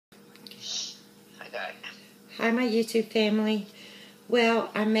today? Hi, my YouTube family. Well,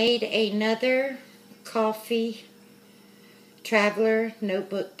 I made another coffee traveler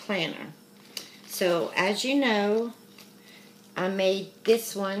notebook planner. So, as you know, I made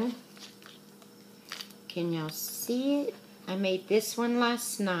this one. Can y'all see it? I made this one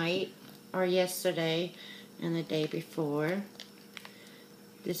last night, or yesterday, and the day before.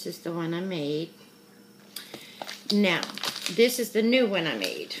 This is the one I made. Now, this is the new one I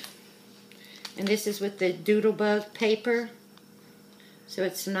made. And this is with the Doodlebug paper. So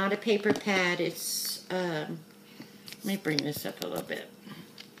it's not a paper pad, it's, let me bring this up a little bit.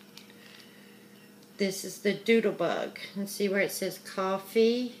 This is the Doodlebug. And see where it says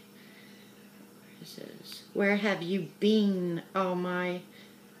coffee? It says, where have you been all my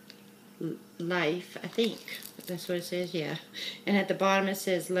life? I think that's what it says, yeah. And at the bottom it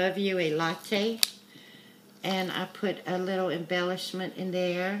says, love you, a latte. And I put a little embellishment in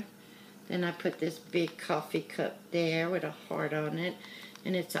there. Then I put this big coffee cup there with a heart on it.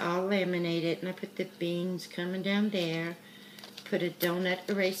 And it's all laminated. And I put the beans coming down there. Put a donut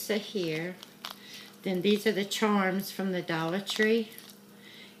eraser here. Then these are the charms from the Dollar Tree.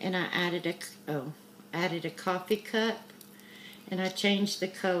 And I added a coffee cup. And I changed the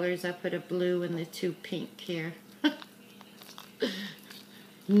colors. I put a blue and the two pink here.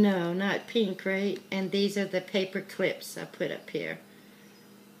 No, not pink, right? And these are the paper clips I put up here.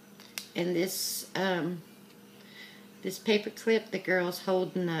 And this this paper clip, the girl's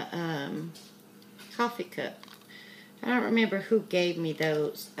holding a coffee cup. I don't remember who gave me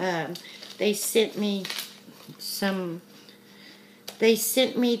those. They sent me some. They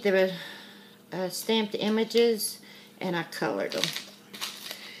sent me the stamped images, and I colored them.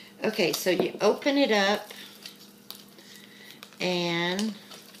 Okay, so you open it up, and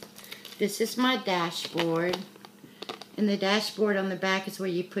this is my dashboard. And the dashboard on the back is where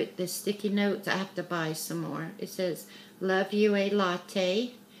you put the sticky notes. I have to buy some more. It says, love you, a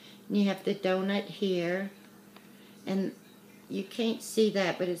latte. And you have the donut here. And you can't see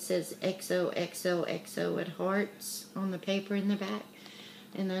that, but it says XOXOXO with hearts on the paper in the back.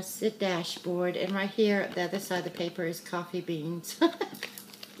 And that's the dashboard. And right here, the other side of the paper is coffee beans.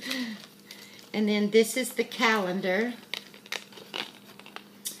 And then this is the calendar.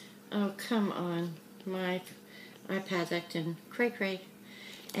 Oh, come on. My iPad's acting cray-cray.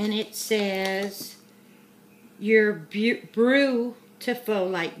 And it says, your beautiful,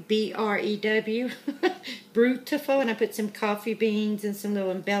 like B-R-E-W, beautiful. And I put some coffee beans and some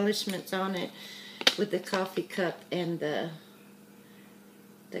little embellishments on it with the coffee cup and the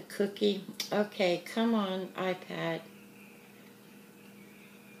cookie. Okay, come on, iPad.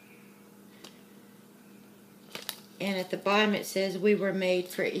 And at the bottom it says, we were made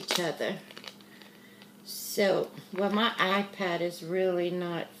for each other. So, well, my iPad is really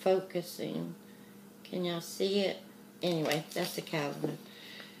not focusing. Can y'all see it? Anyway, that's the calendar.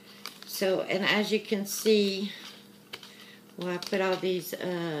 So, and as you can see, well, I put all these,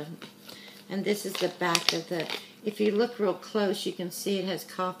 and this is the back of the, if you look real close, you can see it has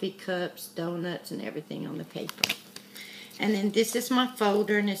coffee cups, donuts, and everything on the paper. And then this is my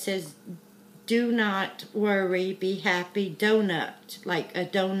folder, and it says, do not worry, be happy, donut, like a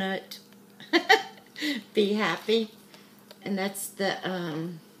donut. Be happy. And that's the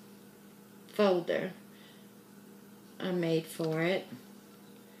folder I made for it.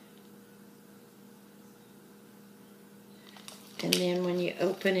 And then when you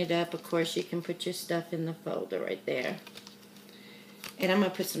open it up, of course, you can put your stuff in the folder right there. And I'm going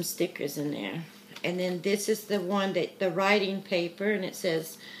to put some stickers in there. And then this is the one, that the writing paper, and it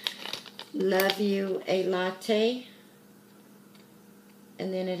says, love you, a latte.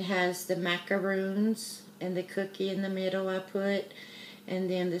 And then it has the macaroons and the cookie in the middle I put.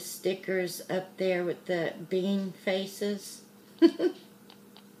 And then the stickers up there with the bean faces.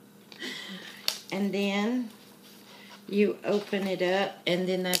 And then you open it up, and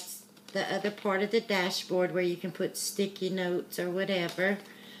then that's the other part of the dashboard where you can put sticky notes or whatever.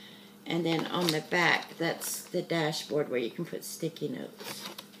 And then on the back, that's the dashboard where you can put sticky notes.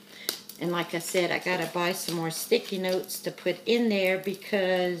 And like I said, I gotta buy some more sticky notes to put in there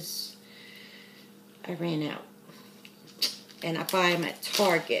because I ran out. And I buy them at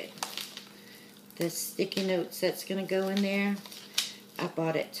Target. The sticky notes that's gonna go in there, I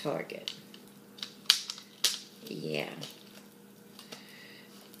bought at Target. Yeah.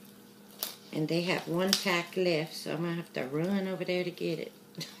 And they have one pack left, so I'm gonna have to run over there to get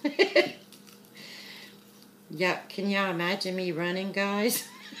it. Yeah, can y'all imagine me running, guys?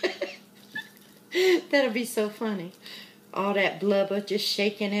 That'll be so funny. All that blubber just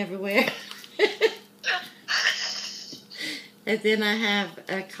shaking everywhere. And then I have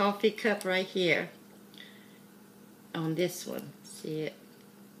a coffee cup right here. on this one. See it?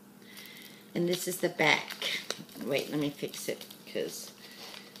 And this is the back. Wait, let me fix it because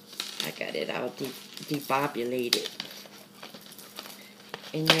I got it all debobulated.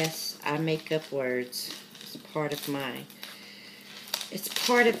 And yes, I make up words. It's part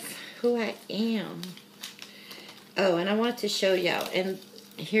of who I am. Oh, and I want to show y'all. And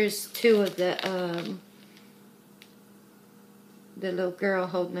here's two of the little girl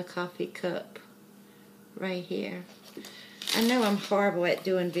holding a coffee cup right here. I know I'm horrible at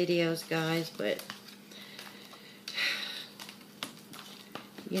doing videos, guys, but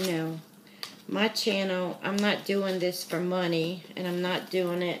you know, my channel, I'm not doing this for money, and I'm not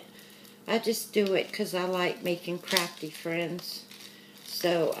doing it, I just do it because I like making crafty friends.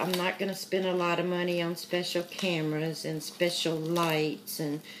 So I'm not going to spend a lot of money on special cameras and special lights,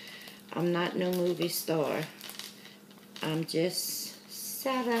 and I'm not no movie star. I'm just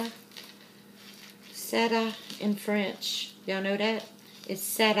Sarah in French. Y'all know that? It's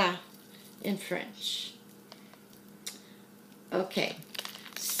Sarah in French. Okay,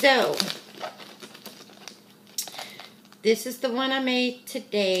 so this is the one I made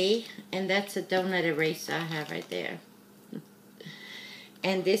today, and that's a donut eraser I have right there.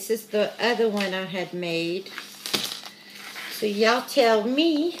 And this is the other one I had made. So y'all tell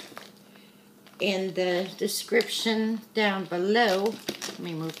me in the description down below, let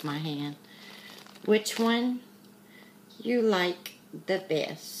me move my hand, which one you like the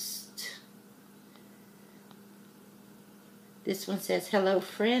best. This one says, hello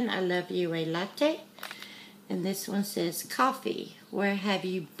friend, I love you a latte. And this one says, coffee, where have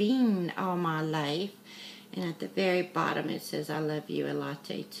you been all my life? And at the very bottom it says, I love you a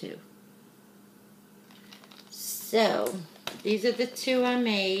latte too. So, these are the two I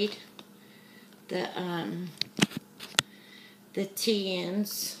made. The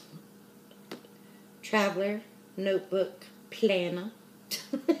TN's Traveler Notebook Planner.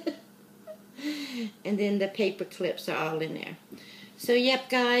 And then the paper clips are all in there. So, yep,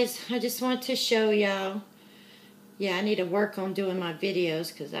 guys, I just want to show y'all. Yeah, I need to work on doing my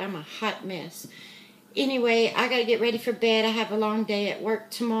videos because I'm a hot mess. Anyway, I got to get ready for bed. I have a long day at work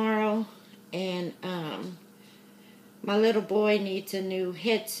tomorrow. And my little boy needs a new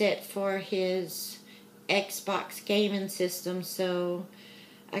headset for his Xbox gaming system. So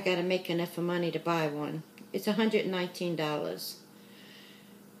I got to make enough of money to buy one. It's $119.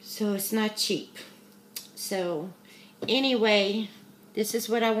 So it's not cheap. So anyway, this is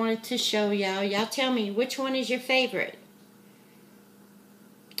what I wanted to show y'all. Y'all tell me, which one is your favorite?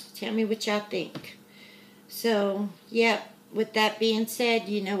 Tell me what y'all think. So, yep, with that being said,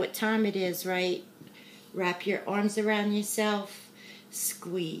 you know what time it is, right? Wrap your arms around yourself.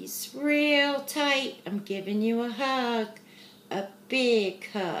 Squeeze real tight. I'm giving you a hug. A big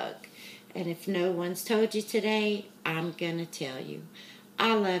hug. And if no one's told you today, I'm going to tell you.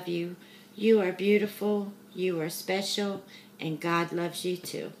 I love you. You are beautiful. You are special. And God loves you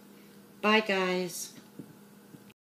too. Bye, guys.